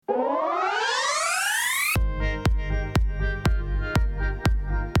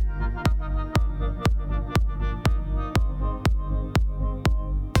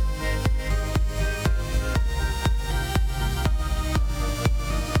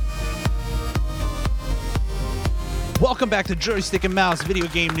Welcome back to Joystick and Mouse video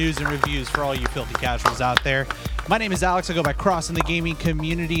game news and reviews for all you filthy casuals out there. My name is Alex. I go by Cross in the gaming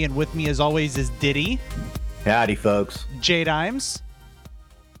community, and with me, as always, is Diddy. Howdy, folks. J Dimes.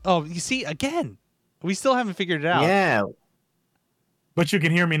 Oh, you see, again, we still haven't figured it out. Yeah. But you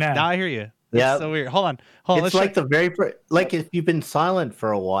can hear me now. Now I hear you. Yeah. So weird. Hold on. It's like the very like if you've been silent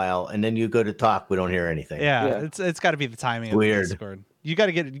for a while and then you go to talk, we don't hear anything. Yeah. It's got to be the timing Weird. of the Discord.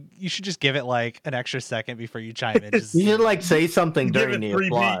 You should just give it like an extra second before you chime in. Just, You should like say something Give during it the 3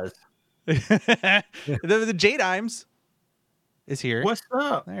 applause. the J Dimes is here. What's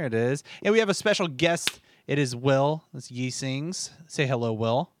up? There it is. And we have a special guest. It is Will. That's Yee Sings. Say hello,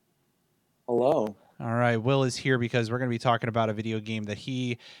 Will. Hello. All right. Will is here because we're going to be talking about a video game that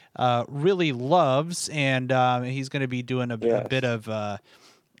he really loves, and he's going to be doing a bit of a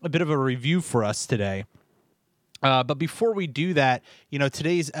review for us today. But before we do that,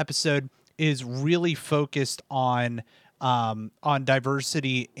 today's episode is really focused on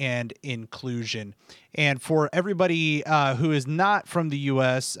diversity and inclusion. And for everybody who is not from the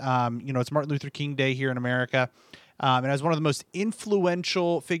U.S., it's Martin Luther King Day here in America. And as one of the most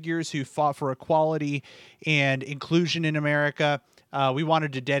influential figures who fought for equality and inclusion in America, we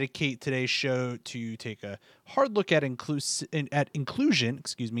wanted to dedicate today's show to take a hard look at inclusion,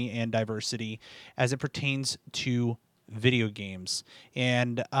 and diversity as it pertains to video games.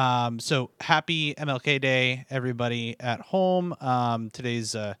 And so happy MLK Day, everybody at home.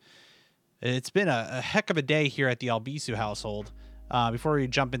 Today's it's been a heck of a day here at the Albisu household. Before we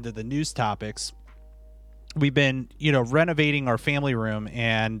jump into the news topics, we've been, renovating our family room,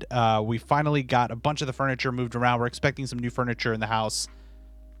 and we finally got a bunch of the furniture moved around. We're expecting some new furniture in the house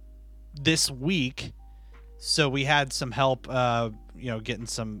this week, so we had some help, getting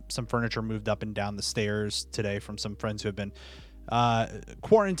some furniture moved up and down the stairs today from some friends who have been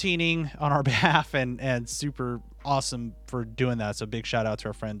quarantining on our behalf, and super awesome for doing that. So big shout out to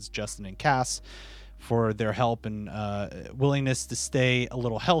our friends Justin and Cass for their help and willingness to stay a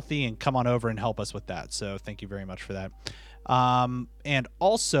little healthy and come on over and help us with that. So thank you very much for that. And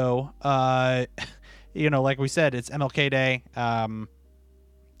also, like we said, it's MLK Day.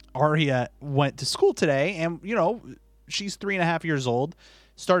 Aria went to school today, and, she's 3.5 years old,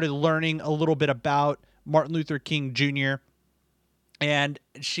 started learning a little bit about Martin Luther King Jr. And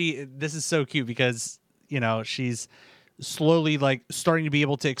this is so cute because, she's slowly starting to be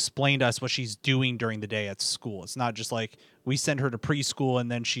able to explain to us what she's doing during the day at school. It's not just like we send her to preschool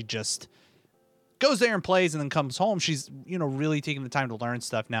and then she just goes there and plays and then comes home. She's, really taking the time to learn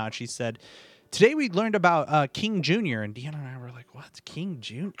stuff now. And she said, today we learned about King Jr. And Deanna and I were like, what? King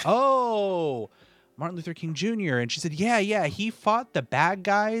Jr.? Oh, Martin Luther King Jr. And she said, yeah, he fought the bad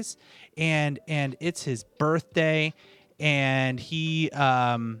guys, and it's his birthday, and he's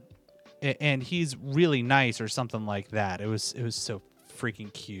really nice or something like that. It was so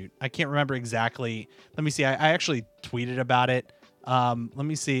freaking cute. I can't remember exactly. Let me see. I actually tweeted about it. Let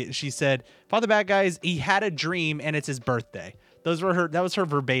me see. She said, fought the bad guys. He had a dream, and it's his birthday. That was her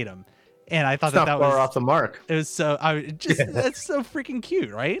verbatim. And I thought that was far off the mark. It was so that's so freaking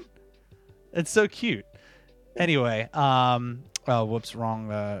cute, right? It's so cute. Anyway, whoops, wrong.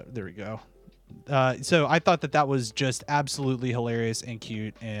 There we go. So I thought that was just absolutely hilarious and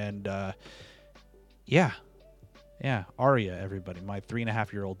cute, and yeah, Aria, everybody, my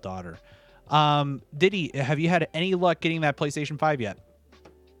 3.5-year-old daughter. Diddy, have you had any luck getting that PlayStation 5 yet?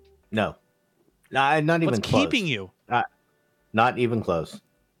 No, not even What's close. keeping you? Not even close.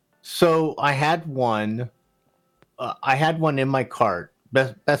 So I had one. I had one in my cart.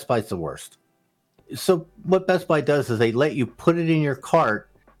 Best Buy's the worst. So what Best Buy does is they let you put it in your cart,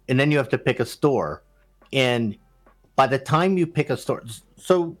 and then you have to pick a store. And by the time you pick a store,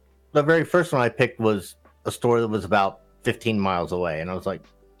 so the very first one I picked was a store that was about 15 miles away. And I was like,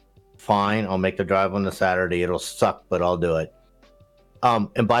 fine, I'll make the drive on the Saturday. It'll suck, but I'll do it.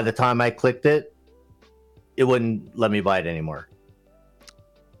 And by the time I clicked it, it wouldn't let me buy it anymore.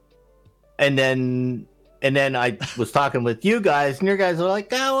 And then I was talking with you guys, and your guys were like,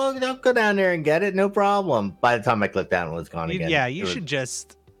 "Oh, well, go down there and get it, no problem." By the time I clicked down, it was gone again. Yeah, you should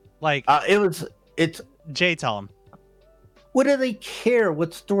just It's. Jay, tell him. What do they care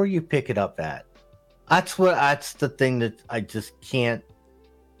what store you pick it up at? That's the thing that I just can't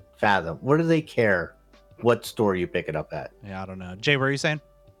fathom. What do they care what store you pick it up at? Yeah, I don't know. Jay, what are you saying?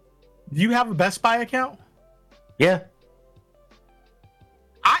 Do you have a Best Buy account? Yeah.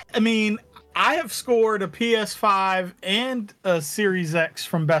 I mean, I have scored a PS5 and a Series X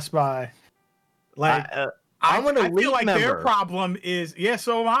from Best Buy. Like, I'm an elite I feel like member. their problem is,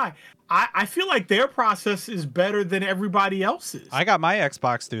 so am I. I feel like their process is better than everybody else's. I got my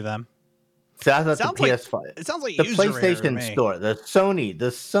Xbox through them. So I thought Sounds the like- PS5, It sounds like the user error to PlayStation me. Store, the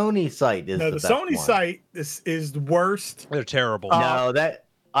Sony site is No, the the best Sony one. site is the worst. They're terrible. No, that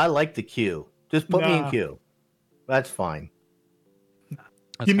I like the queue. Just put me in Nah. queue. That's fine.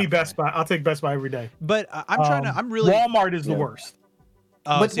 That's Give me kinda Best funny. Buy. I'll take Best Buy every day. But I'm trying to. I'm really. Walmart is the Yeah. worst.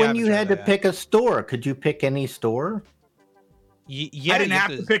 Oh, But see, I when haven't you tried had to that yet. pick a store, could you pick any store? Yeah, I didn't you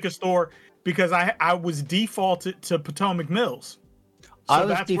have to pick a store because I was defaulted to Potomac Mills. I So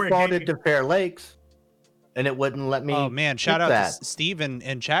was that's where it defaulted gave to Fair Lakes, and it wouldn't let me. Oh man, shout pick out that. to Steve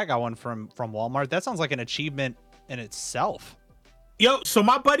and Chad got one from Walmart. That sounds like an achievement in itself. Yo, so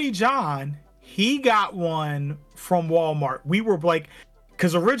my buddy John, he got one from Walmart. We were like,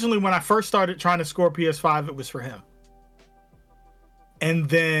 because originally when I first started trying to score PS5, it was for him. And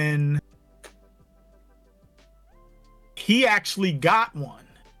then he actually got one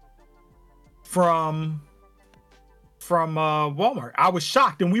from Walmart. I was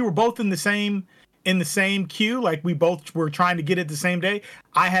shocked, and we were both in the same queue. Like we both were trying to get it the same day.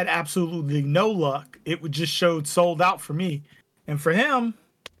 I had absolutely no luck. It would just showed sold out for me, and for him,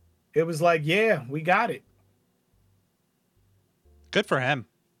 it was like, yeah, we got it. Good for him.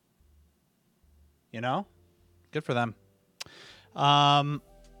 You know, good for them.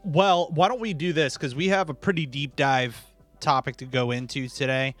 Well, why don't we do this? Because we have a pretty deep dive topic to go into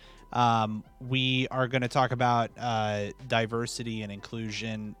today. We are going to talk about diversity and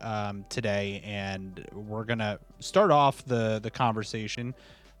inclusion today, and we're going to start off the conversation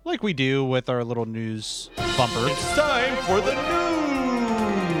like we do with our little news bumper. It's time for the news.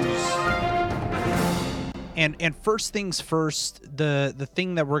 And first things first, the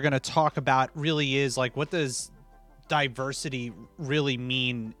thing that we're going to talk about really is like, what does diversity really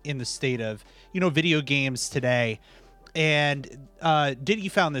mean in the state of, video games today? And Diddy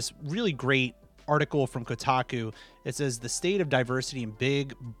found this really great article from Kotaku. It says the state of diversity in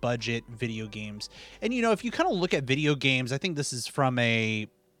big budget video games. And if you kind of look at video games, I think this is from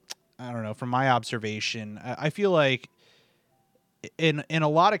from my observation, I feel like in a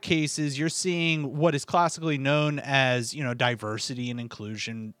lot of cases you're seeing what is classically known as diversity and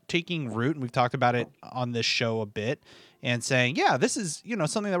inclusion taking root, and we've talked about it on this show a bit, and saying, yeah, this is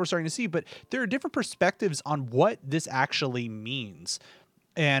something that we're starting to see, but there are different perspectives on what this actually means,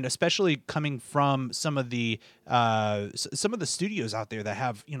 and especially coming from some of the studios out there that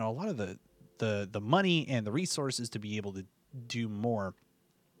have a lot of the money and the resources to be able to do more.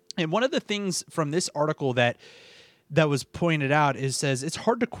 And one of the things from this article that was pointed out says it's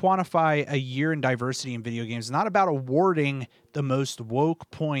hard to quantify a year in diversity in video games. It's not about awarding the most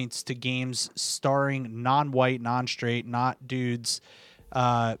woke points to games starring non-white, non-straight, not dudes,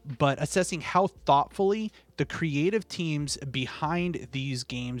 but assessing how thoughtfully the creative teams behind these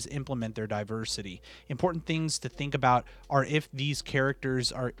games implement their diversity. Important things to think about are if these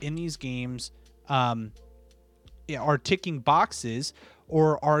characters are in these games are ticking boxes,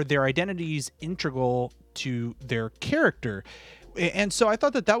 or are their identities integral to their character. And so I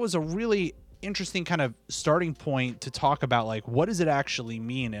thought that was a really interesting kind of starting point to talk about, like, what does it actually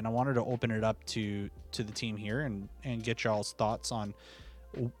mean? And I wanted to open it up to the team here and get y'all's thoughts on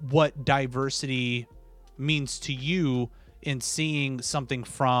what diversity means to you in seeing something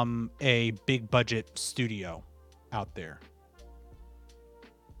from a big budget studio out there.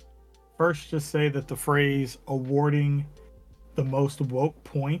 First, just say that the phrase awarding the most woke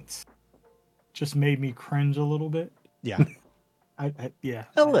points just made me cringe a little bit. Yeah. Yeah.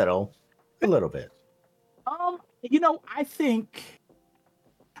 A little bit. I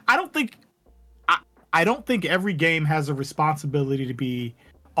don't think every game has a responsibility to be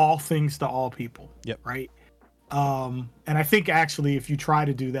all things to all people. Yep. Right. And I think actually, if you try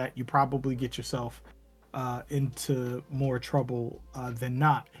to do that, you probably get yourself into more trouble than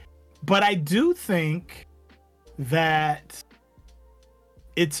not. But I do think that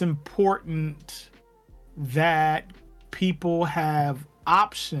it's important that people have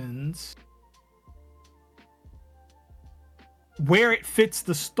options where it fits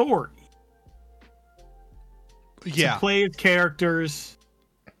the story. Yeah. To play as characters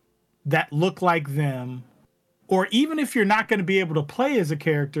that look like them, or even if you're not going to be able to play as a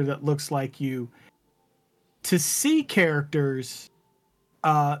character that looks like you, to see characters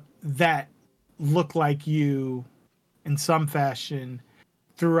that look like you in some fashion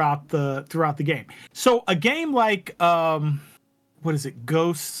throughout the game. So a game like what is it?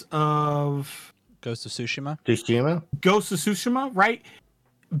 Ghost of Tsushima? Tsushima? Ghost of Tsushima, right?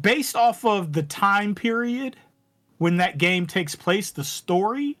 Based off of the time period when that game takes place, the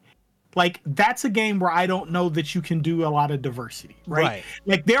story, like, that's a game where I don't know that you can do a lot of diversity, right?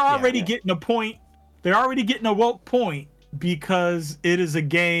 Like, they're already getting a point. They're already getting a woke point because it is a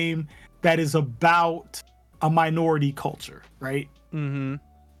game that is about a minority culture, right? Mm-hmm.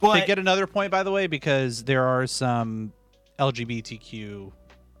 But They get another point, by the way, because there are some LGBTQ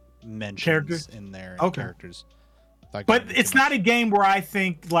mentions Characters? in there. And Okay. Characters. Without but going into it's too not much. a game where I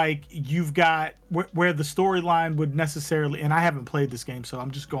think like you've got where the storyline would necessarily, and I haven't played this game, so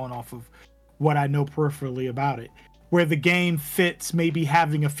I'm just going off of what I know peripherally about it, where the game fits maybe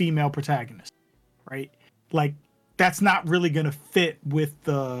having a female protagonist, right? Like that's not really going to fit with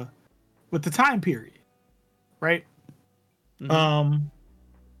the time period, right? Mhm.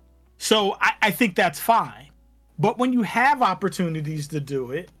 So I think that's fine. But when you have opportunities to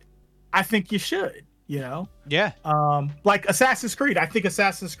do it, I think you should, you know? Yeah. Like Assassin's Creed. I think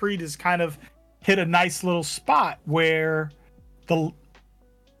Assassin's Creed has kind of hit a nice little spot where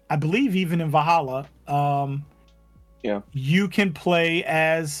I believe even in Valhalla, you can play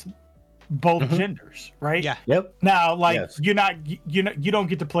as both genders, right? Yeah. Yep. Now, like Yes. you don't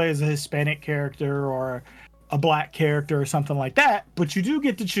get to play as a Hispanic character or a black character or something like that, but you do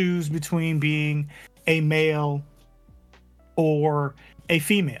get to choose between being a male or a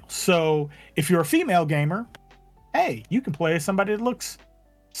female. So if you're a female gamer, hey, you can play as somebody that looks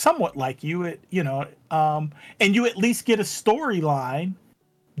somewhat like you, and you at least get a storyline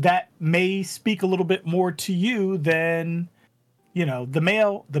that may speak a little bit more to you than the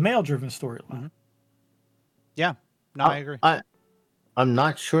male driven storyline. Yeah. No, I agree. I'm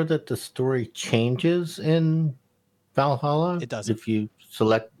not sure that the story changes in Valhalla. It doesn't. If you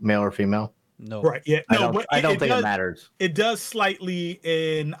select male or female. No. Right? Yeah. I No, don't. but I don't think does, it matters. It does slightly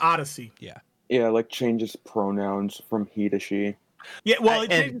in Odyssey. Yeah. Yeah, like changes pronouns from he to she. Yeah. Well,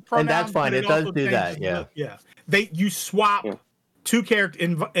 it And- changes pronouns, and that's fine. but It does also do that, changes yeah. Yeah. You swap Yeah. two characters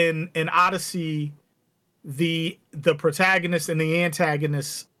in Odyssey. The protagonist and the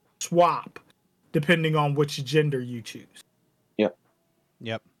antagonist swap depending on which gender you choose.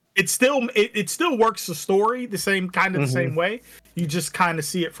 Yep. It still works the story the same kind of the same way. You just kind of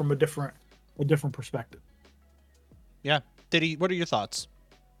see it from a different perspective. Yeah. Diddy, what are your thoughts?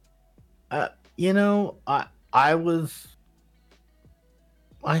 I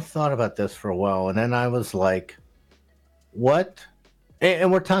thought about this for a while, and then I was like, what?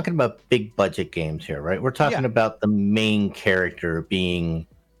 And we're talking about big budget games here, right? We're talking Yeah. about the main character being,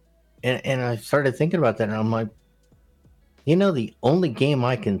 and I started thinking about that, and I'm like, the only game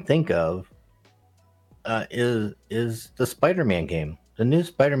I can think of is the Spider-Man game. The new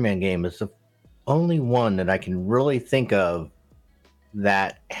Spider-Man game is the only one that I can really think of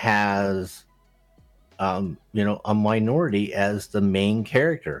that has a minority as the main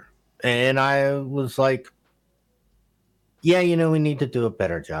character. And I was like, yeah, we need to do a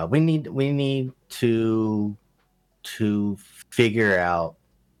better job. We need to figure out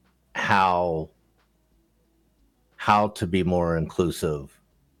how to be more inclusive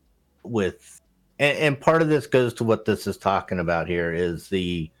with, and part of this goes to what this is talking about here is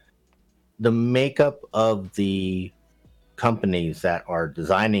the makeup of the companies that are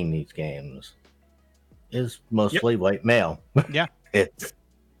designing these games is mostly white male. Yeah.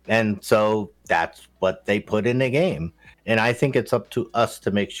 And so that's what they put in the game. And I think it's up to us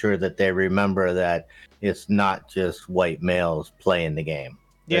to make sure that they remember that it's not just white males playing the game.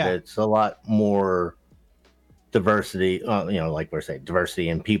 Yeah. That it's a lot more diversity, like we're saying, diversity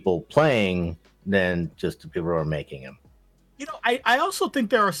in people playing than just the people who are making them. I also think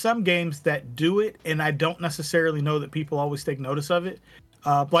there are some games that do it, and I don't necessarily know that people always take notice of it.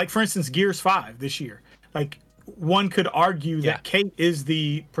 Like, for instance, Gears 5 this year. Like, one could argue that Kate is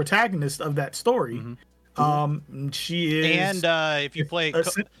the protagonist of that story. She is. And if you play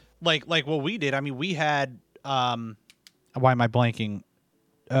like what we did, I mean, we had why am I blanking?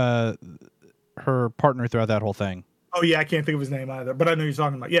 Her partner throughout that whole thing. Oh yeah, I can't think of his name either, but I know who you're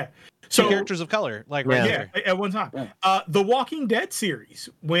talking about. Yeah. So characters of color, like right there. At one time. The Walking Dead series,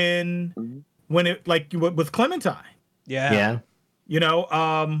 when it with Clementine. Yeah.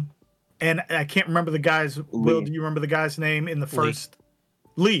 And I can't remember the guy's. Will, do you remember the guy's name in the first?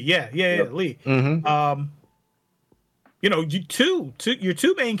 Lee. Yeah. Lee. Mm-hmm. Your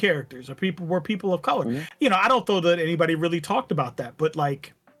two main characters were people of color. I don't know that anybody really talked about that, but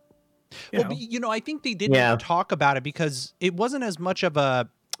like. I think they didn't talk about it because it wasn't as much of a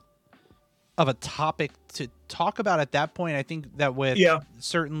topic to talk about at that point. I think that with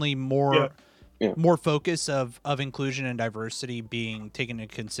certainly more focus of inclusion and diversity being taken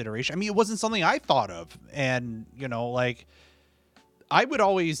into consideration. I mean, it wasn't something I thought of. And, like I would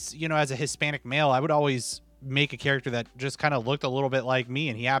always, as a Hispanic male, I would always make a character that just kind of looked a little bit like me.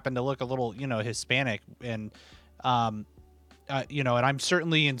 And he happened to look a little, Hispanic. And, and I'm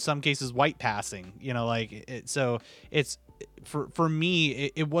certainly in some cases white passing, so it's for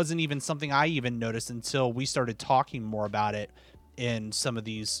me, it wasn't even something I even noticed until we started talking more about it in some of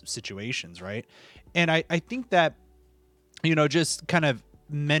these situations, right? And I think that, just kind of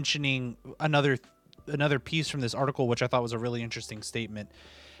mentioning another piece from this article, which I thought was a really interesting statement,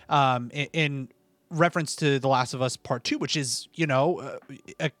 in reference to The Last of Us Part 2, which is,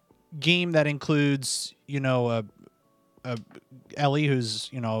 a game that includes, Ellie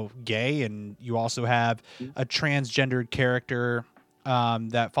who's, gay, and you also have a transgendered character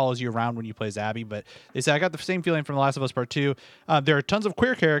that follows you around when you play as Abby. But they say, I got the same feeling from The Last of Us Part 2. There are tons of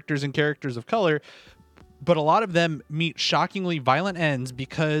queer characters and characters of color, but a lot of them meet shockingly violent ends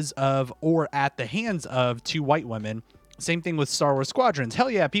because of or at the hands of two white women. Same thing with Star Wars Squadrons.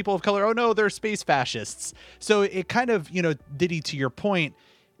 Hell yeah, people of color. Oh no, they're space fascists. So it kind of, Diddy, to your point,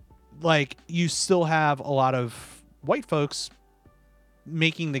 like, you still have a lot of white folks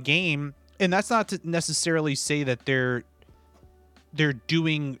making the game, and that's not to necessarily say that they're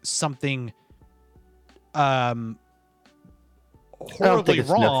doing something horribly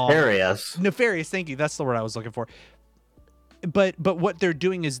wrong. Nefarious, thank you, that's the word I was looking for. But what they're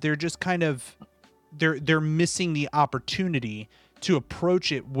doing is they're just kind of they're missing the opportunity to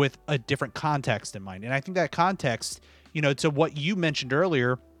approach it with a different context in mind. And I think that context, to what you mentioned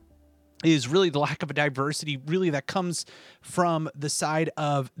earlier, is really the lack of a diversity, really, that comes from the side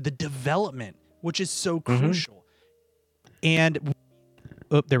of the development, which is so crucial. And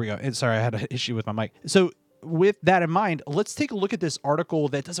there we go. And sorry, I had an issue with my mic. So with that in mind, let's take a look at this article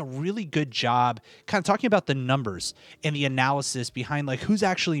that does a really good job kind of talking about the numbers and the analysis behind, like, who's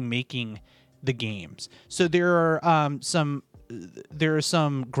actually making the games. So there are some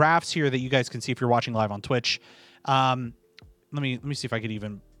graphs here that you guys can see if you're watching live on Twitch. Let me see if I could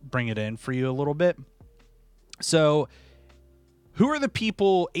even bring it in for you a little bit. So who are the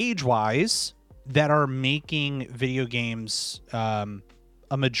people age-wise that are making video games? A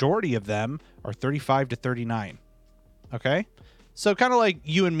majority of them are 35 to 39. Okay? So kind of like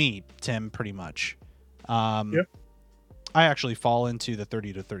you and me, Tim, pretty much. Yep. I actually fall into the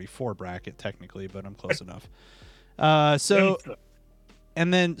 30 to 34 bracket technically, but I'm close enough. And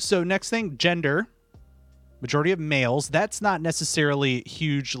then next thing, gender. Majority of males. That's not necessarily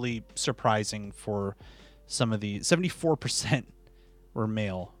hugely surprising for some of the 74% were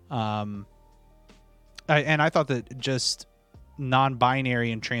male. And I thought that just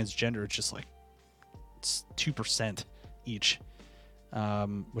non-binary and transgender, it's just like it's 2% each,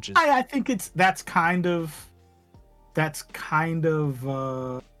 which is I think that's kind of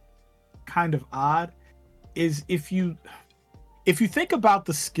odd. Is if you think about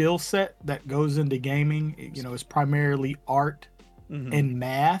the skill set that goes into gaming, it's primarily art and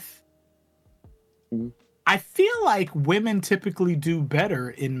math. I feel like women typically do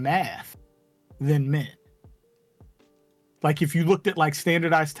better in math than men. Like, if you looked at like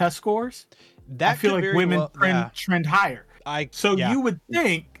standardized test scores, I feel like women trend higher. You would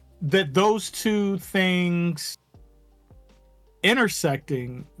think that those two things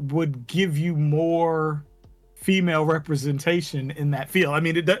intersecting would give you more female representation in that field. I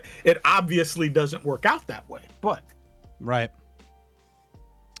mean, it obviously doesn't work out that way, but right.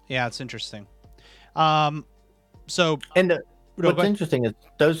 Yeah, it's interesting. What's interesting is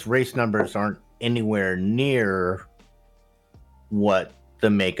those race numbers aren't anywhere near what the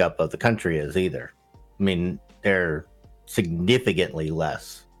makeup of the country is either. I mean, they're significantly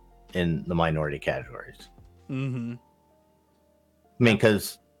less in the minority categories. Mm-hmm. I mean,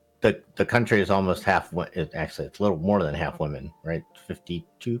 because the country is almost half. Actually, it's a little more than half women, right?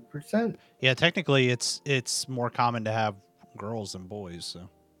 52%. Yeah, technically, it's more common to have girls than boys. So,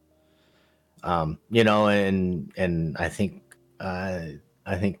 and I think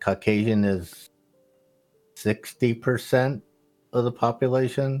Caucasian is 60% of the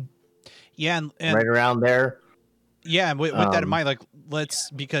population. Yeah, and right around there. Yeah, with that in mind, like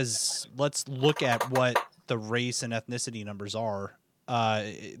let's look at what the race and ethnicity numbers are.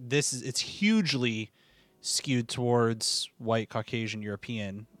 It's hugely skewed towards white, Caucasian,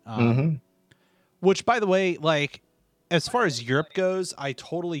 European. Which, by the way, like as far as Europe goes, I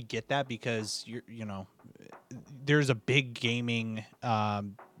totally get that because there's a big gaming, a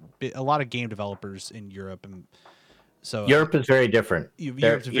lot of game developers in Europe, and so Europe is very different.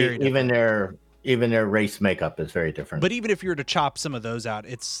 Europe's very different. Even their race makeup is very different. But even if you were to chop some of those out,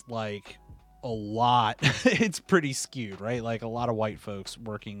 it's like a lot. It's pretty skewed, right? Like a lot of white folks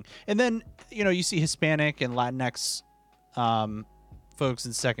working, and then you see Hispanic and Latinx folks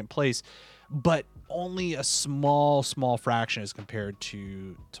in second place, but only a small fraction as compared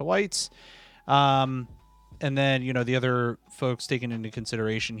to whites. And then the other folks taken into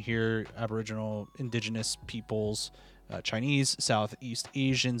consideration here: Aboriginal, Indigenous peoples, Chinese, Southeast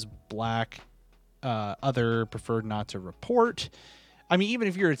Asians, Black, other, preferred not to report. I mean, even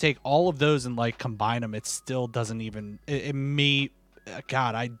if you were to take all of those and like combine them, it still doesn't even. It may,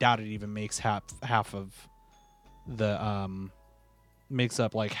 God, I doubt it even makes half of the makes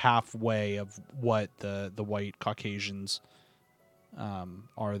up like halfway of what the white Caucasians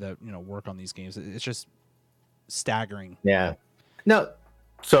are that work on these games. It's just staggering. Yeah. No.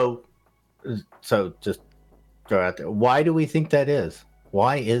 So just throw out there. Why do we think that is?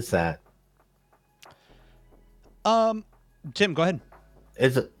 Why is that? Tim, go ahead.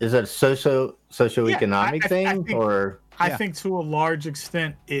 Is it a socioeconomic thing, or I think to a large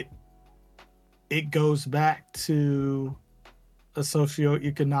extent it goes back to a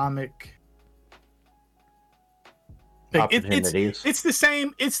socioeconomic thing. opportunities? It's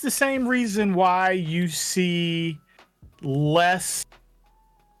the same reason why you see less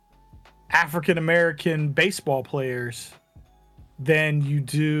African American baseball players than you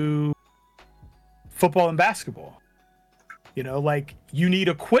do football and basketball. Like you need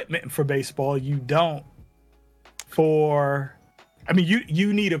equipment for baseball. You don't for, I mean,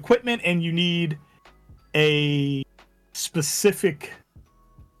 you need equipment and you need a specific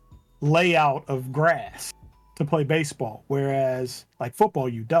layout of grass to play baseball. Whereas like football,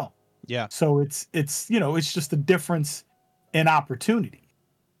 you don't. Yeah. So it's it's just a difference in opportunity.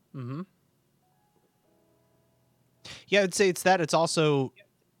 Mm-hmm. Yeah, I'd say it's that. It's also,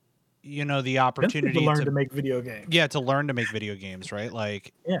 the opportunity to learn to make video games. Yeah, to learn to make video games, right?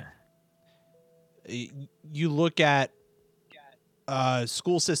 Like, yeah, you look at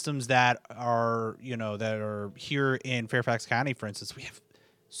school systems that are here in Fairfax County, for instance. We have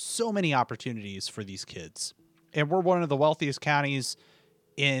so many opportunities for these kids, and we're one of the wealthiest counties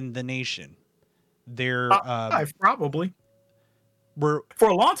in the nation. Probably. For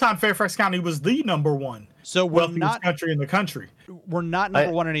a long time, Fairfax County was the number one. So we're wealthiest country in the country. We're not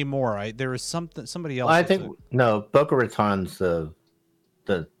number one anymore. Right? There is somebody else. I think no. Boca Raton's the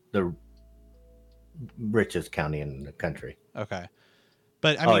richest county in the country. Okay,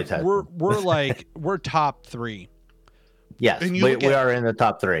 but I mean, we're like we're top 3. Yes, we are in the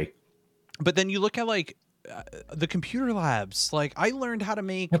top 3. But then you look at like the computer labs. Like I learned how to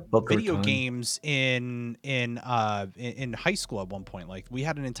make video games in high school at one point. Like we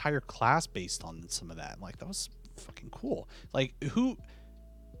had an entire class based on some of that. Like that was fucking cool. Like who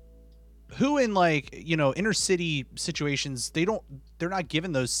in like inner city situations they're not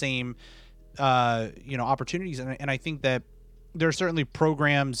given those same opportunities, and I think that there are certainly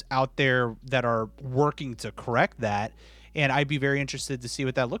programs out there that are working to correct that. And I'd be very interested to see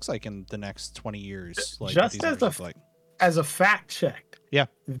what that looks like in the next 20 years. Like, just as a fact check. Yeah.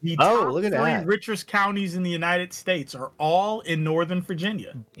 The top 3 richest counties in the United States are all in Northern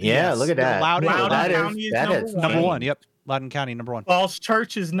Virginia. Yeah, yes. Look at that. Loudoun County is number 1. Yep. Loudoun County, number 1. Falls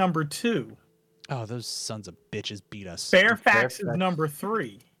Church is number 2. Oh, those sons of bitches beat us. Fairfax is number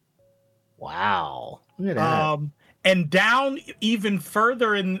 3. Wow. Look at that. And down even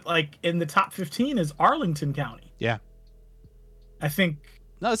further in the top 15 is Arlington County. Yeah. I think.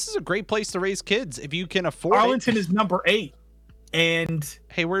 No, this is a great place to raise kids if you can afford Arlington is number 8. And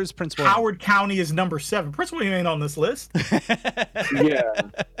hey, where's Prince William? Howard County is number 7. Prince William ain't on this list. Yeah.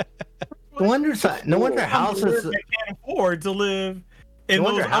 No wonder houses can't afford to live in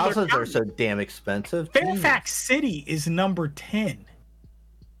those houses are so damn expensive. Fairfax City is number 10.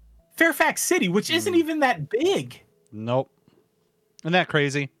 Fairfax City, which isn't even that big. Nope. Isn't that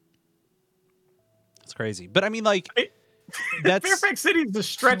crazy? It's crazy. But I mean, like, that's Fairfax City is a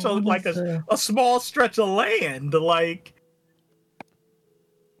stretch of like a small stretch of land. Like,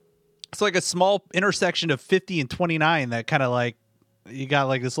 it's like a small intersection of 50 and 29 that kind of like you got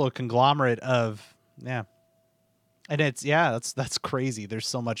like this little conglomerate of and it's that's crazy. There's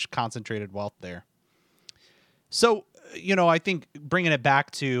so much concentrated wealth there. So I think bringing it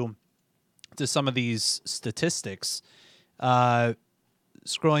back to some of these statistics,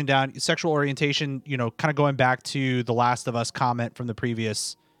 scrolling down, sexual orientation, kind of going back to the Last of Us comment from the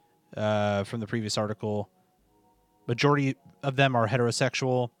previous article, majority of them are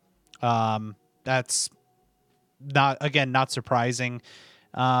heterosexual. That's not surprising.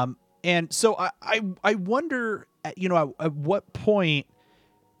 And so I wonder, at what point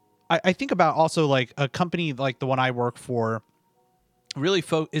I think about also like a company like the one I work for really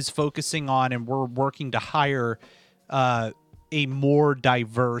is focusing on, and we're working to hire, a more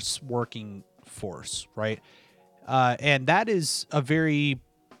diverse working force, right? And that is a very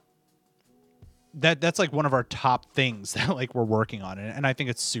that's like one of our top things that like we're working on, and I think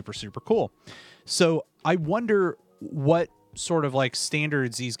it's super, super cool. So I wonder what sort of like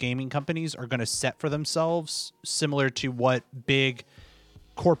standards these gaming companies are going to set for themselves, similar to what big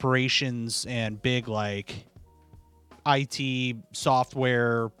corporations and big like IT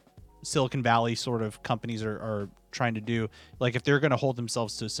software Silicon Valley sort of companies are trying to do. Like if they're going to hold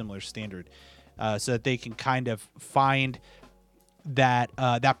themselves to a similar standard, so that they can kind of find that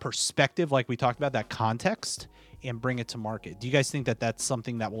that perspective, like we talked about, that context, and bring it to market. Do you guys think that that's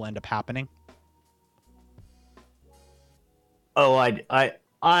something that will end up happening? Oh,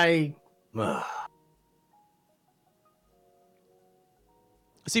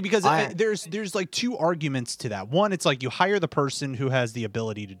 See, because there's like two arguments to that. One, it's like you hire the person who has the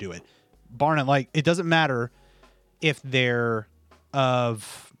ability to do it. Barnett, like it doesn't matter if they're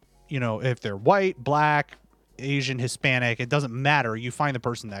if they're white, black, Asian, Hispanic, it doesn't matter. You find the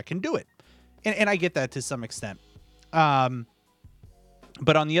person that can do it. And I get that to some extent.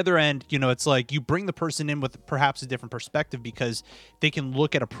 But on the other end, it's like you bring the person in with perhaps a different perspective because they can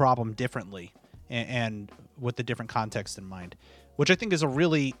look at a problem differently and with a different context in mind, which I think is a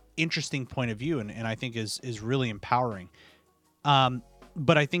really interesting point of view and I think is really empowering.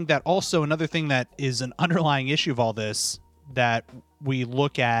 But I think that also another thing that is an underlying issue of all this that we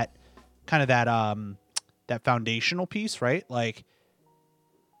look at kind of that foundational piece, right? Like,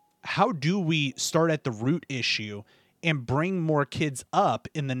 how do we start at the root issue and bring more kids up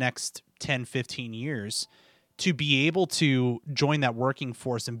in the next 10, 15 years to be able to join that working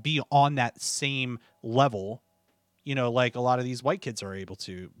force and be on that same level, like a lot of these white kids are able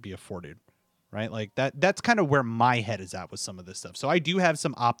to be afforded, right? Like that's kind of where my head is at with some of this stuff. So I do have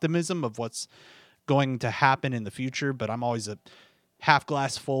some optimism of what's going to happen in the future, but I'm always a half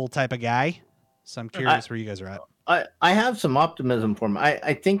glass full type of guy. So I'm curious where you guys are at. I have some optimism for him.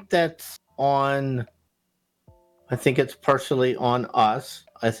 I think that's on. I think it's partially on us.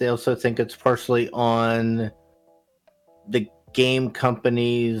 I also think it's partially on the game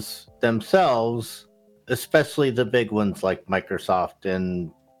companies themselves, especially the big ones like Microsoft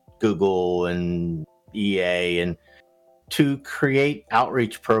and Google and EA, and to create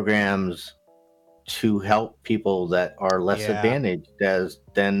outreach programs to help people that are less advantaged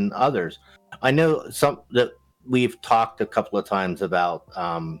than others. I know some that we've talked a couple of times about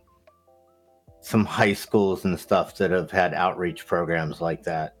some high schools and stuff that have had outreach programs like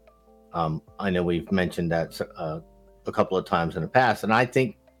that. I know we've mentioned that a couple of times in the past, and I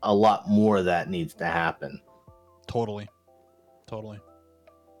think a lot more of that needs to happen. Totally.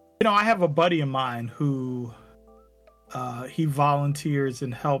 I have a buddy of mine who he volunteers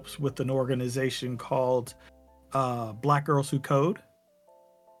and helps with an organization called Black Girls Who Code.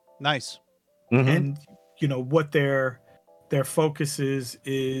 Nice. Mm-hmm. And what their focus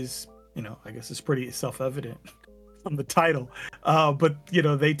is I guess it's pretty self-evident from the title, but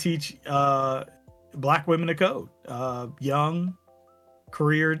they teach Black women to code, young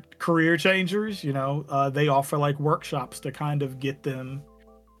career changers. They offer like workshops to kind of get them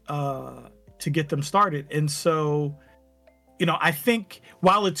started. And so I think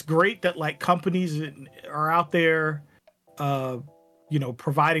while it's great that like companies are out there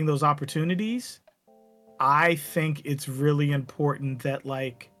providing those opportunities, I think it's really important that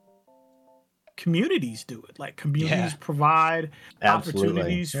like communities do it. Like communities provide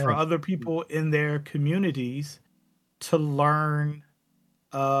opportunities for other people in their communities to learn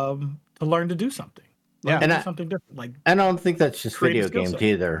to do something. Do something different. Like, and I don't think that's just video games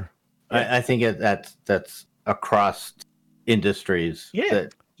either. Yeah. I think that's across industries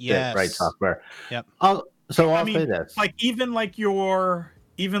that write software. Yep. I'll say this. Like even like your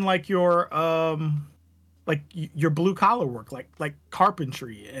your blue collar work, like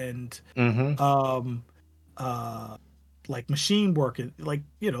carpentry and like machine work, and like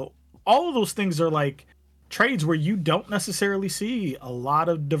all of those things are like trades where you don't necessarily see a lot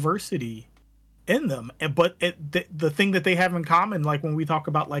of diversity in them. But the thing that they have in common, like when we talk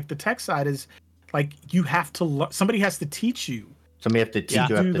about like the tech side, is like you have to somebody has to teach you. Somebody have to teach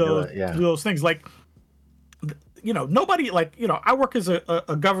you how to do it. Yeah, do those things. Like nobody like I work as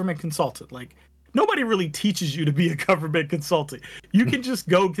a government consultant. Like nobody really teaches you to be a government consultant. You can just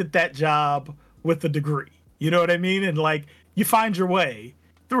go get that job with a degree. You know what I mean? And like you find your way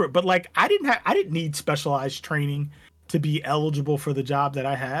through it. But like I didn't need specialized training to be eligible for the job that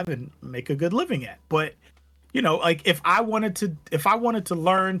I have and make a good living at. But like if I wanted to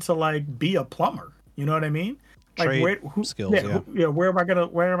learn to like be a plumber, you know what I mean? Like skills. Where am I gonna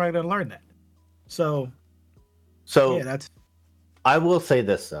learn that? So that's. I will say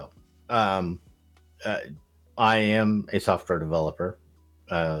this though. I am a software developer.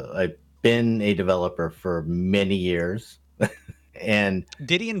 I've been a developer for many years, And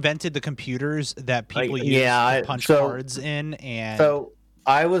did he invented the computers that people use to punch cards in? And so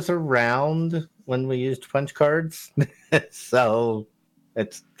I was around when we used punch cards, so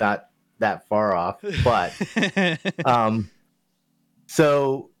it's not that far off. But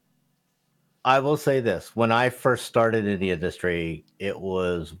so I will say this: when I first started in the industry, it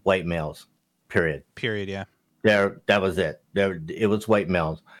was white males. Period. Yeah. That was it. It was white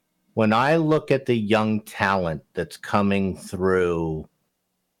males. When I look at the young talent that's coming up through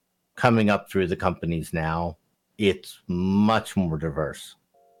the companies now, it's much more diverse.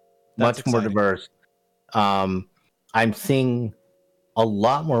 That's more diverse. I'm seeing a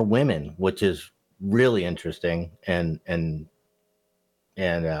lot more women, which is really interesting and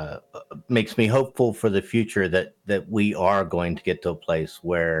makes me hopeful for the future that we are going to get to a place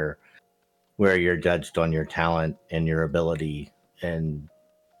where you're judged on your talent and your ability, and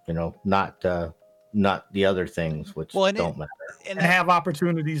not the other things which don't matter, and have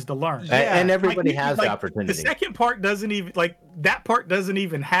opportunities to learn. Yeah. And everybody has the opportunity. The second part doesn't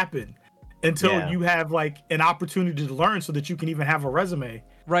even happen until you have like an opportunity to learn, so that you can even have a resume.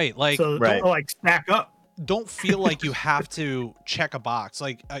 Right. Like, so don't like stack up. Don't feel like you have to check a box.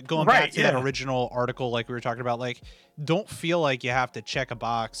 Like going back to that original article, like we were talking about, like, don't feel like you have to check a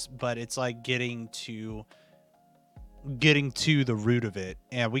box, but it's like getting to the root of it.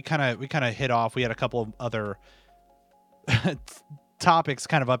 And we kind of hit off. We had a couple of other topics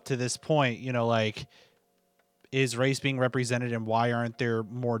kind of up to this point, like, is race being represented and why aren't there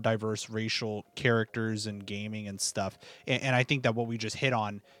more diverse racial characters in gaming and stuff? And I think that what we just hit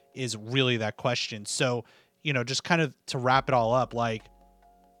on is really that question. So, just kind of to wrap it all up, like,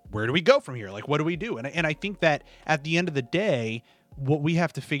 where do we go from here? Like, what do we do? And I think that at the end of the day, what we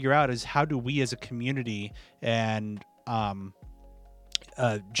have to figure out is how do we as a community and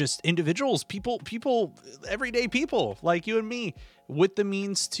just individuals, people, everyday people like you and me, with the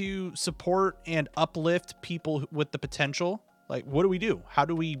means to support and uplift people with the potential. Like, what do we do? How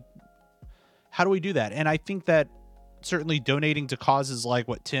do we do that? And I think that certainly donating to causes like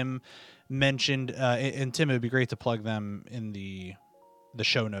what Tim mentioned, and Tim, it'd be great to plug them in the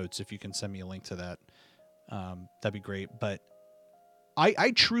show notes. If you can send me a link to that, that'd be great. But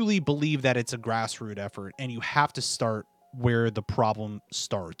I truly believe that it's a grassroots effort, and you have to start where the problem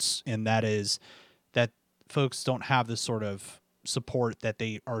starts. And that is that folks don't have the sort of support that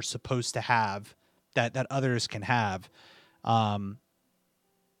they are supposed to have, that others can have. And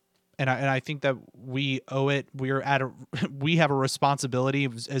I think that we owe it. We have a responsibility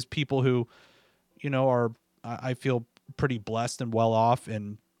as people who, are, I feel, pretty blessed and well off,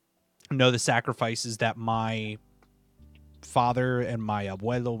 and know the sacrifices that my father and my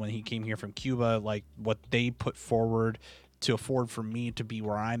abuelo, when he came here from Cuba, like what they put forward to afford for me to be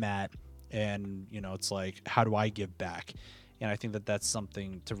where I'm at. And, it's like, how do I give back? And I think that that's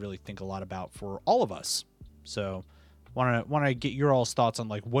something to really think a lot about for all of us. So want to get your all's thoughts on,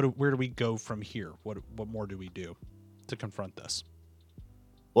 like, where do we go from here? What more do we do to confront this?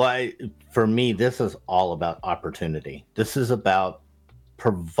 Well, for me, this is all about opportunity. This is about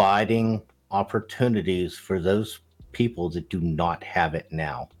providing opportunities for those people that do not have it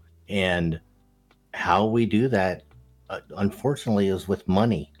now. And how we do that, unfortunately, is with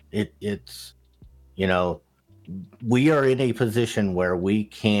money. It's we are in a position where we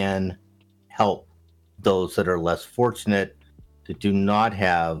can help those that are less fortunate, that do not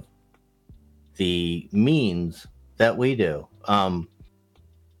have the means that we do.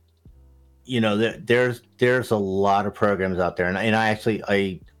 There's a lot of programs out there, and I actually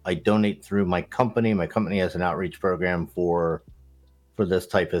I donate through my company. My company has an outreach program for this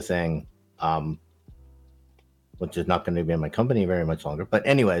type of thing, which is not going to be in my company very much longer. But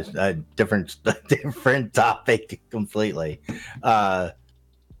anyways, different topic completely.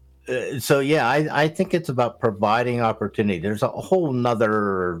 So yeah, I think it's about providing opportunity. There's a whole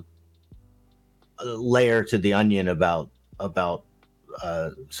nother layer to the onion about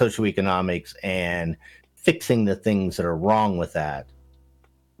socioeconomics and fixing the things that are wrong with that.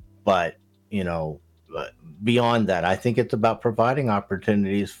 But beyond that, I think it's about providing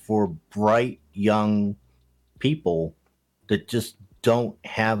opportunities for bright young people that just don't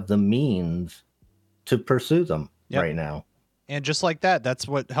have the means to pursue them right now. And just like that, that's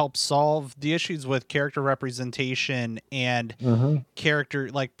what helps solve the issues with character representation and character,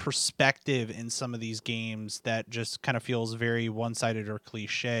 like, perspective in some of these games that just kind of feels very one-sided or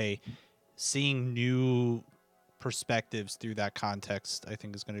cliche. Seeing new perspectives through that context, I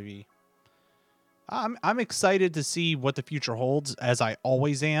think, is going to be... I'm excited to see what the future holds, as I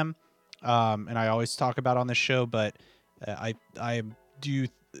always am. And I always talk about on this show, but I do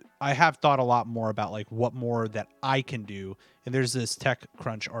I have thought a lot more about like what more that I can do. And there's this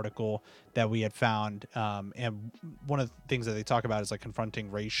TechCrunch article that we had found, and one of the things that they talk about is like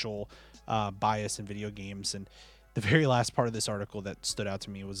confronting racial bias in video games. And the very last part of this article that stood out to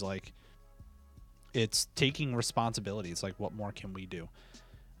me was like, it's taking responsibility. It's like, what more can we do?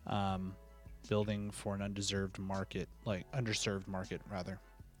 Building for an underserved market rather.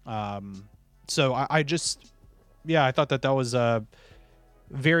 So I just, I thought that was a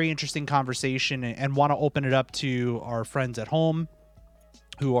very interesting conversation, and want to open it up to our friends at home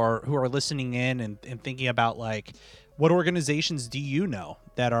who are listening in and thinking about like, what organizations do you know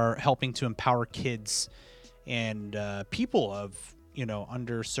that are helping to empower kids and people of,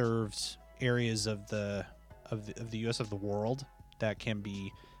 underserved areas of the US, of the world, that can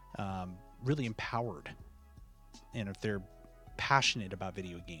be really empowered. And if they're passionate about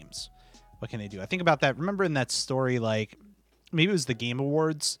video games, what can they do? I think about that. Remember in that story, like maybe it was the Game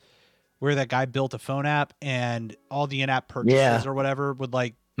Awards, where that guy built a phone app and all the in-app purchases or whatever would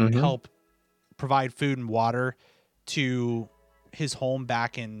like help provide food and water to his home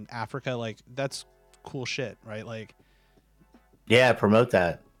back in Africa. Like, that's cool shit, right? Like, yeah, promote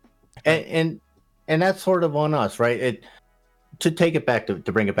that. And that's sort of on us, right? To take it back to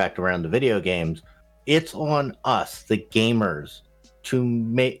bring it back around the video games, it's on us, the gamers,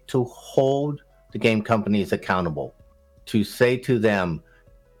 to hold the game companies accountable, to say to them,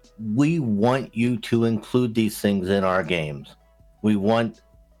 we want you to include these things in our games. We want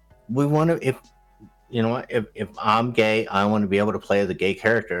to, if I'm gay, I want to be able to play as a gay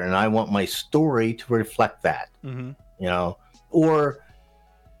character, and I want my story to reflect that. Or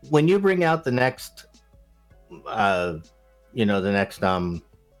when you bring out the next Lara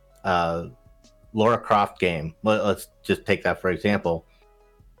Croft game, let's just take that for example,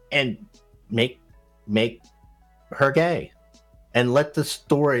 and make her gay, and let the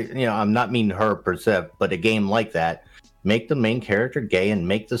story, I'm not meaning her per se, but a game like that, make the main character gay and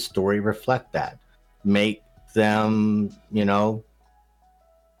make the story reflect that. Make them,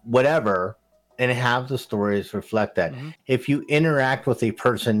 whatever, and have the stories reflect that. If you interact with a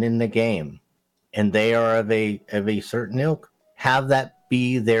person in the game and they are of a certain ilk, have that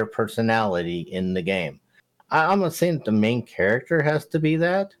be their personality in the game. I'm not saying that the main character has to be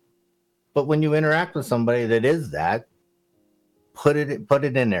that, but when you interact with somebody that is that, put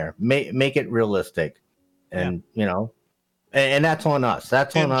it in there. Make it realistic, and and that's on us.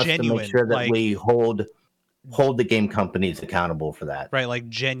 That's on us to make sure that like, we hold the game companies accountable for that. Right, like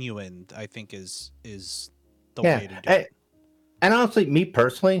genuine, I think is the way to do it. And honestly, me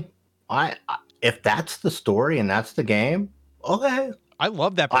personally, I if that's the story and that's the game, okay. I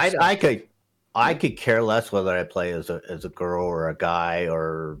love that. I could care less whether I play as a girl or a guy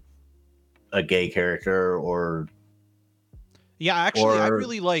or a gay character or. Yeah, actually, I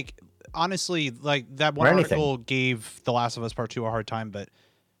really like. Honestly, like that one article gave The Last of Us Part 2 a hard time, but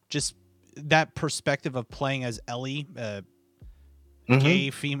just that perspective of playing as Ellie, gay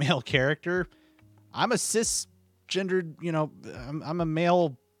female character. I'm a cisgendered, I'm a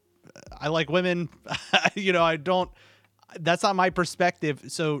male. I like women. I don't. That's not my perspective.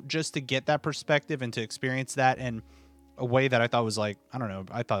 So just to get that perspective and to experience that in a way that I thought was like, I don't know,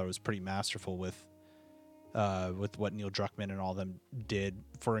 I thought it was pretty masterful with what Neil Druckmann and all of them did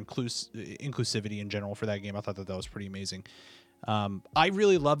for inclusivity in general for that game. I thought that was pretty amazing. I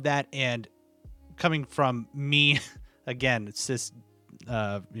really love that. And coming from me, again, it's this,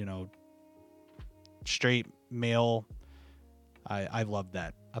 straight male. I love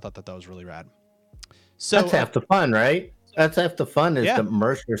that. I thought that was really rad. So that's half the fun, right? That's half the fun is to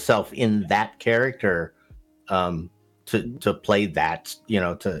immerse yourself in that character, to play that,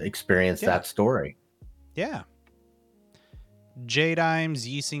 to experience that story. Yeah. J-Dimes,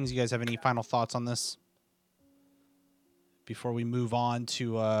 Yeesings, you guys have any final thoughts on this before we move on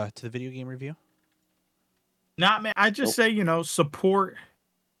to the video game review? Nah, man, I just say, support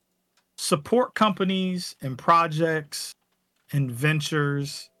companies and projects and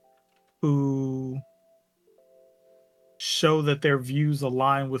ventures who show that their views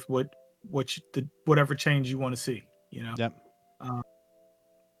align with whatever change you want to see. Yep.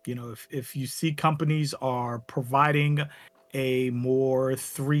 If you see companies are providing a more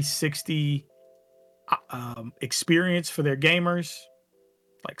 360 experience for their gamers,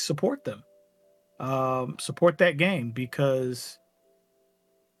 like support them, support that game, because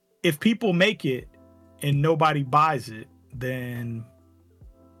if people make it and nobody buys it, then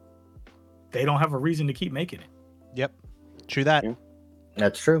they don't have a reason to keep making it. Yep. True that. Yeah.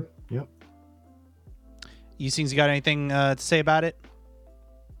 That's true. Yep. You got anything to say about it?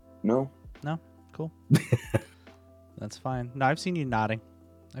 No. Cool. That's fine. No, I've seen you nodding.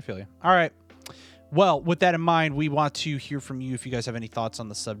 I feel you. All right. Well, with that in mind, we want to hear from you if you guys have any thoughts on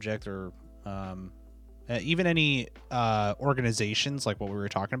the subject or even any organizations like what we were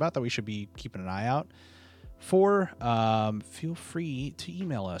talking about that we should be keeping an eye out for. Feel free to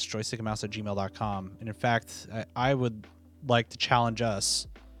email us, joystickandmouse@gmail.com. And in fact, I would like to challenge us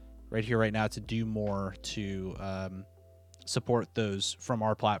right here, right now, to do more to support those from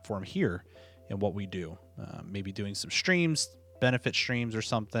our platform here and what we do. Maybe doing some streams, benefit streams or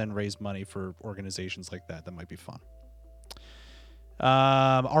something, raise money for organizations like that. That might be fun.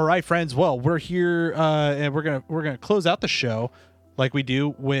 All right, friends. Well, we're here and we're gonna close out the show like we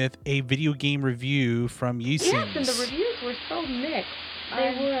do with a video game review from Yeesings. Yes, and the reviews were so mixed.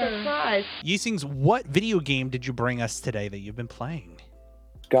 I'm surprised. Yeesings, what video game did you bring us today that you've been playing?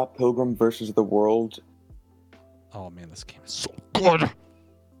 Scott Pilgrim versus the World. Oh man, this game is so good.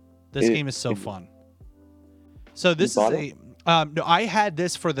 This game is so fun. So this is a no, I had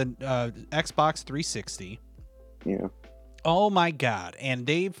this for the Xbox 360. Yeah. Oh my god. And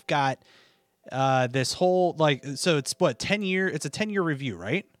they've got this whole so it's what, 10-year, it's a 10-year review,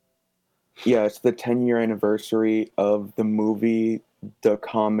 right? Yeah, it's the 10-year anniversary of the movie, the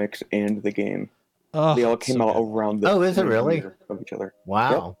comics, and the game. Oh, they all came out around the is it really? year of each other.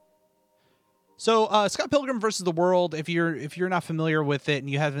 Wow. Yep. So Scott Pilgrim versus the World, if you're not familiar with it and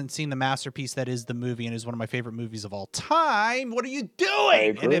you haven't seen the masterpiece that is the movie and is one of my favorite movies of all time, what are you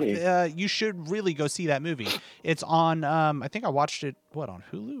doing? And if you should really go see that movie. It's on I think I watched it on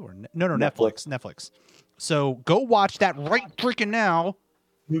Hulu or no Netflix. So go watch that right freaking now.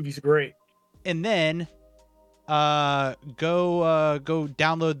 Movie's great. And then go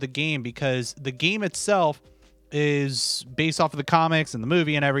download the game, because the game itself is based off of the comics and the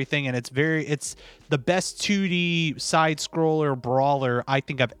movie and everything, and it's the best 2D side scroller brawler I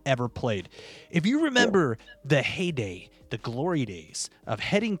think I've ever played. If you remember the heyday, the glory days of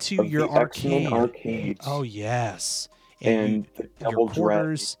heading to your arcade. Oh yes. And the Double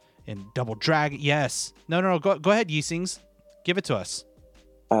Dragon. And Double Dragon. Yes. No, go ahead, Yeesings. Give it to us.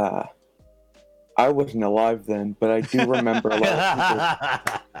 I wasn't alive then, but I do remember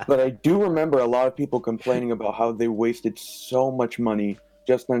a lot of people complaining about how they wasted so much money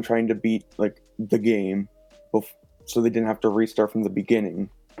just on trying to beat the game, so they didn't have to restart from the beginning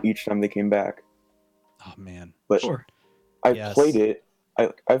each time they came back. Oh man! But sure. I've played it.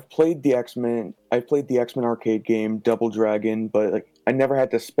 I've played the X-Men. I've played the X-Men arcade game, Double Dragon, but I never had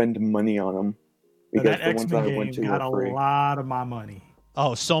to spend money on them because that the ones that I went to got were free. A lot of my money.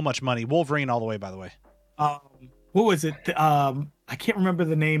 Oh, so much money. Wolverine all the way, by the way. What was it? I can't remember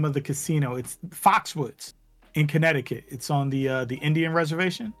the name of the casino. It's Foxwoods in Connecticut. It's on the Indian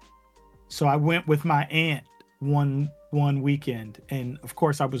reservation. So I went with my aunt one weekend, and of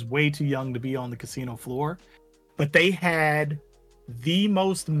course I was way too young to be on the casino floor, but they had the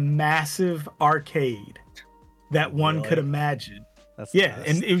most massive arcade that one could imagine.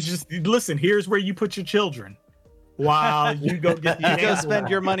 And it was just, listen, here's where you put your children. While you go get the you go spend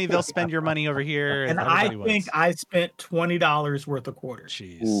your money, they'll spend your money over here. And I think I spent $20 worth of quarters.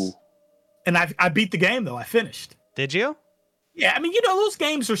 Jeez. Ooh. And I beat the game though. I finished. Did you? Yeah, I mean, those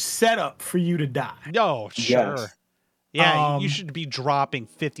games are set up for you to die. No, sure. Yes. Yeah, you should be dropping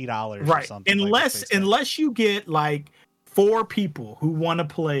 $50 right. or something. Unless you get 4 people who want to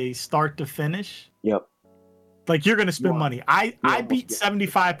play start to finish. Yep. You're gonna spend money. I beat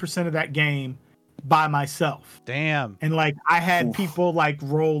 75% of that game by myself. Damn. And I had people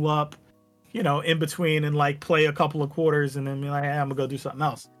roll up, in between and play a couple of quarters and then be like, hey, I'm gonna go do something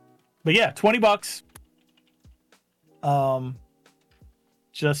else. But yeah, $20.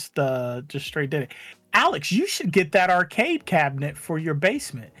 Just straight did it. Alex, you should get that arcade cabinet for your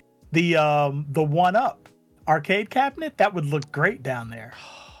basement. The 1-up arcade cabinet, that would look great down there.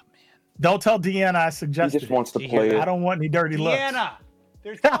 Oh man. Don't tell Deanna I suggested. He just wants to play it. I don't want any dirty looks. Deanna,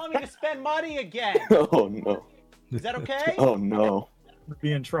 they're telling me to spend money again. Oh no. Is that okay? Oh no. We'll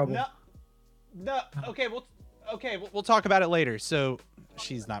be in trouble. No. Okay, we'll talk about it later. So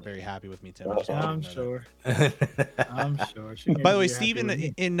she's not very happy with me, Tim. I'm sure. I'm sure. By the way, Steven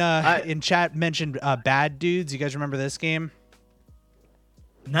in chat mentioned Bad Dudes. You guys remember this game?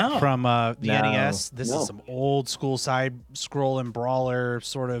 No. From the NES. This is some old school side scroll and brawler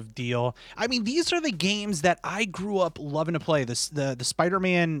sort of deal. I mean, these are the games that I grew up loving to play. The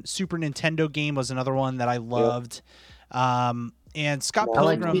Spider-Man Super Nintendo game was another one that I loved. Yep. And Scott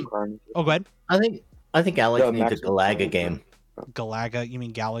Pilgrim. Oh, go ahead. I think Alex needs a Galaga game. Galaga? You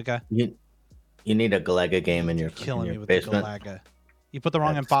mean Galaga? You need a Galaga game in your killing in your me with basement. the Galaga. You put the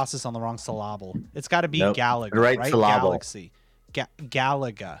wrong emphasis on the wrong syllable. It's got to be Galaga, right? Right? Syllable. Galaxy.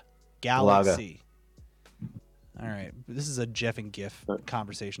 Galaga. Galaxy. All right. This is a Jeff and Gif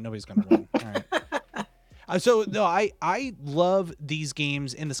conversation. Nobody's going to win. All right. So no, I love these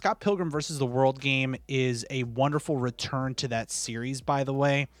games, and the Scott Pilgrim versus the World game is a wonderful return to that series, by the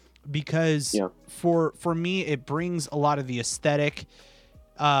way, because for me it brings a lot of the aesthetic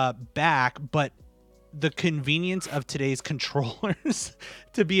back, but the convenience of today's controllers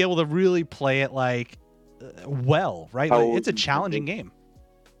to be able to really play it like well, right? Like, it's a challenging game.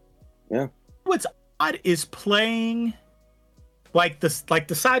 Yeah. What's odd is playing like the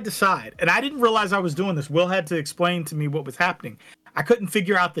side to side, and I didn't realize I was doing this. Will had to explain to me what was happening. I couldn't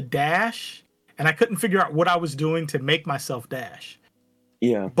figure out the dash, and I couldn't figure out what I was doing to make myself dash.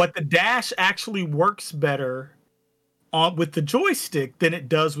 Yeah. But the dash actually works better with the joystick than it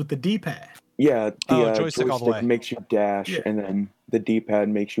does with the D-pad. Yeah, the joystick all the way makes you dash, and then the D-pad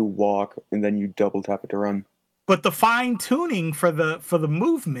makes you walk, and then you double tap it to run. But the fine tuning for the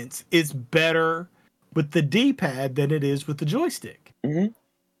movements is better with the D-pad than it is with the joystick. Mm-hmm.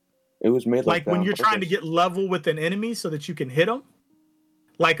 It was made like that when you're trying to get level with an enemy so that you can hit them.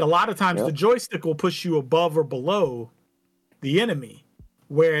 Like a lot of times the joystick will push you above or below the enemy,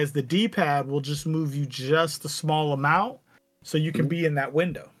 whereas the D-pad will just move you just a small amount so you can be in that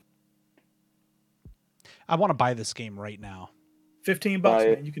window. I want to buy this game right now. $15,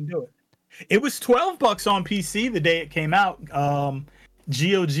 man, you can do it. It was $12 on PC the day it came out.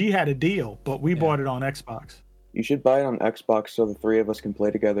 GOG had a deal, but we bought it on Xbox. You should buy it on Xbox so the three of us can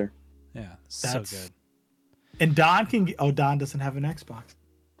play together. Yeah, so good. And Don can. Don doesn't have an Xbox.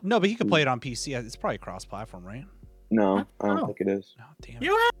 No, but he can play it on PC. It's probably cross-platform, right? No, I don't think it is. Oh, damn.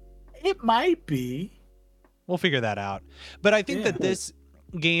 It might be. We'll figure that out. But I think that this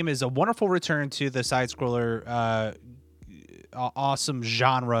game is a wonderful return to the side-scroller awesome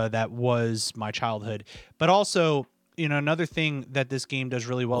genre that was my childhood. But also, another thing that this game does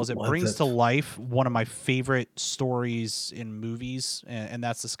really well is it brings to life one of my favorite stories in movies, and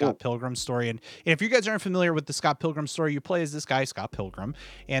that's the Scott Pilgrim story. And if you guys aren't familiar with the Scott Pilgrim story, you play as this guy, Scott Pilgrim,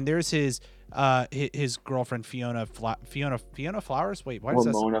 and there's his girlfriend Fiona Flowers. Wait, why does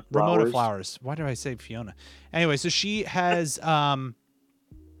that Ramona Flowers? Why do I say Fiona? Anyway, so she has 7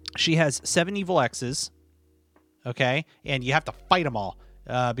 evil exes. Okay, and you have to fight them all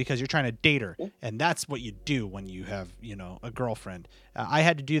because you're trying to date her, and that's what you do when you have a girlfriend. I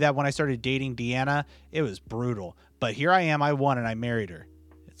had to do that when I started dating Deanna. It was brutal, but here I am. I won, and I married her.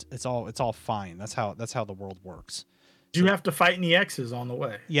 It's all fine. That's how the world works. Do you have to fight any exes on the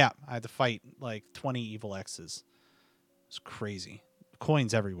way? Yeah, I had to fight like 20 evil exes. It's crazy.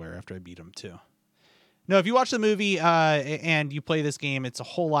 Coins everywhere after I beat them too. No, if you watch the movie and you play this game, it's a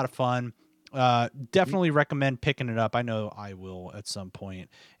whole lot of fun. Definitely recommend picking it up. I know I will at some point.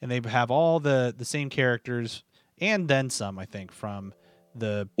 And they have all the same characters and then some, I think, from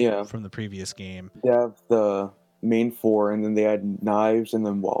the previous game. They have the main 4, and then they had Knives and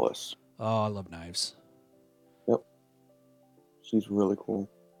then Wallace. Oh, I love Knives. Yep. She's really cool.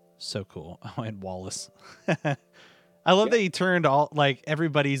 So cool. Oh, and Wallace. I love that he turned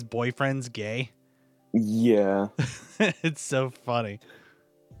everybody's boyfriend's gay. Yeah. It's so funny.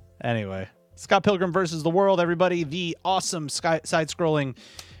 Anyway, Scott Pilgrim versus the World, everybody. The awesome side-scrolling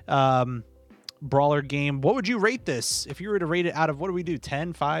brawler game. What would you rate this? If you were to rate it out of, what do we do?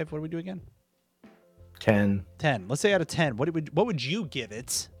 10, 5? What do we do again? 10. 10. Let's say out of 10. What would you give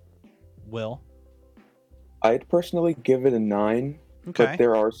it, Will? I'd personally give it a 9. Okay. But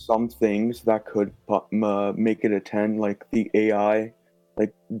there are some things that could make it a 10, like the AI.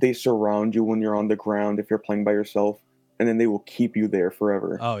 Like, they surround you when you're on the ground if you're playing by yourself. And then they will keep you there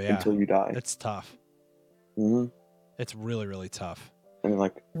forever. Oh, yeah. Until you die. It's tough. Mm-hmm. It's really, really tough.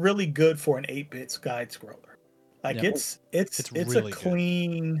 And really good for an 8-bit side scroller. It's really a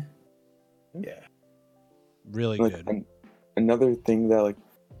clean. Good. Yeah. Really good. Another thing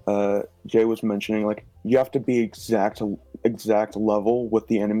that Jay was mentioning, you have to be exact level with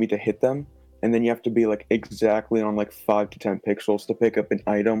the enemy to hit them, and then you have to be exactly on 5 to 10 pixels to pick up an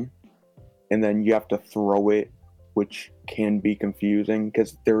item, and then you have to throw it, which can be confusing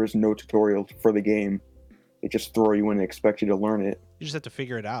because there is no tutorial for the game. They just throw you in and expect you to learn it. You just have to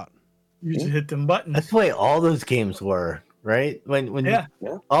figure it out. You just hit them buttons. That's the way all those games were, right? When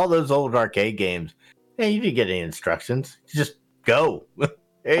all those old arcade games, you didn't get any instructions. You just go.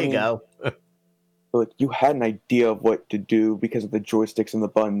 There you go. You had an idea of what to do because of the joysticks and the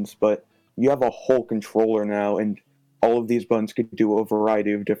buttons, but you have a whole controller now, and all of these buttons could do a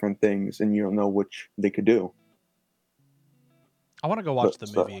variety of different things, and you don't know which they could do. I want to go watch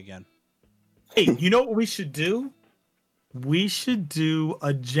the movie again. Hey, you know what we should do? We should do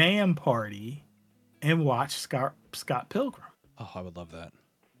a jam party and watch Scott Pilgrim. Oh, I would love that.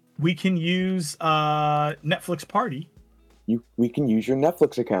 We can use Netflix Party. We can use your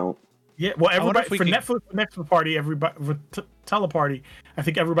Netflix account. Yeah, well, everybody for Netflix Party, everybody for Teleparty, I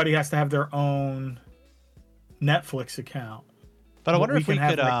think everybody has to have their own Netflix account. But I wonder if we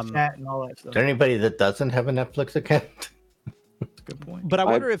could chat and all that stuff. Is there anybody that doesn't have a Netflix account? That's a good point. But I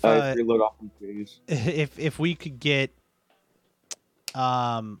wonder if reload off in days. if we could get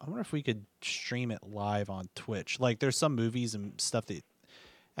I wonder if we could stream it live on Twitch. Like there's some movies and stuff that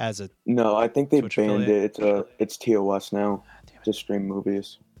as a No, I think they Twitch banned affiliate. it. It's TOS now to stream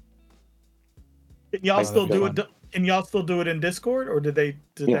movies. Can y'all still do it? And y'all still do it in Discord, or did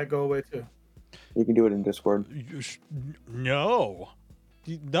that go away too? You can do it in Discord. No,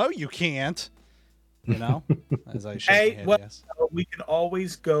 you can't. You know, as I shake Hey, my head, well, yes. we can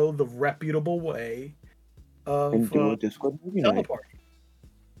always go the reputable way of And do a Discord movie night. Teleparty.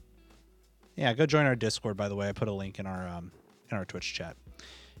 Yeah, go join our Discord. By the way, I put a link in our Twitch chat.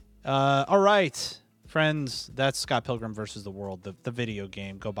 All right, friends, that's Scott Pilgrim versus the World, the video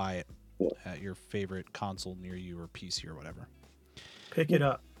game. Go buy it at your favorite console near you or PC or whatever. Pick it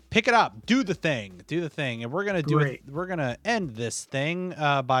up. Pick it up. Do the thing. And we're gonna do it. We're gonna end this thing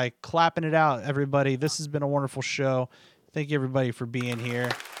by clapping it out, everybody. This has been a wonderful show. Thank you, everybody, for being here.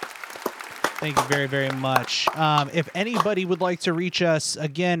 Thank you very, very much. If anybody would like to reach us,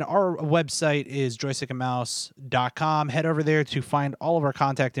 again, our website is joystickandmouse.com. Head over there to find all of our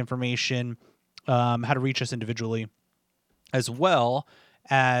contact information, how to reach us individually, as well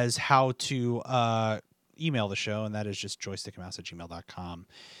as how to email the show, and that is just joystickandmouse@gmail.com.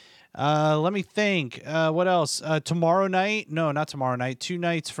 Let me think. What else? Tomorrow night? No, not tomorrow night. 2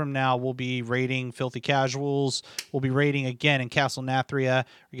 nights from now, we'll be raiding Filthy Casuals. We'll be raiding again in Castle Nathria.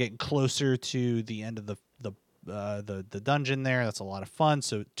 We're getting closer to the end of the dungeon there. That's a lot of fun.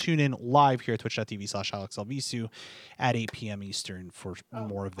 So tune in live here at twitch.tv/AlexLvisu at 8 p.m. Eastern for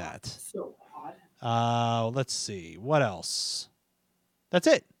more of that. So hot. Let's see. What else? That's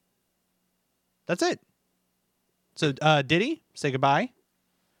it. So, Diddy, say goodbye.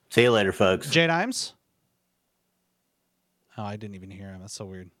 See you later, folks. Jay Dimes. Oh, I didn't even hear him. That's so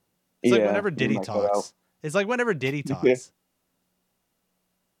weird. It's like whenever Diddy talks. It's like whenever Diddy talks.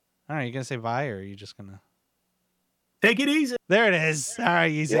 All right, you gonna say bye, or are you just gonna Take it easy. There it is. All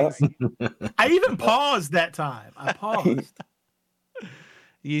right, easy. Yeah. I even paused that time. I paused.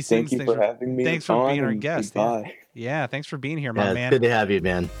 Thank you for having me. Thanks for being our guest. Goodbye. Yeah, thanks for being here, my Yeah, man. it's good to have you,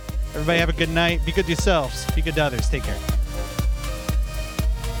 man. Everybody have a good night. Be good to yourselves. Be good to others. Take care.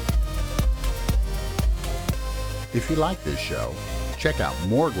 If you like this show, check out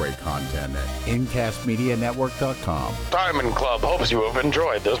more great content at incastmedianetwork.com. Diamond Club hopes you have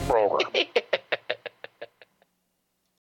enjoyed this program.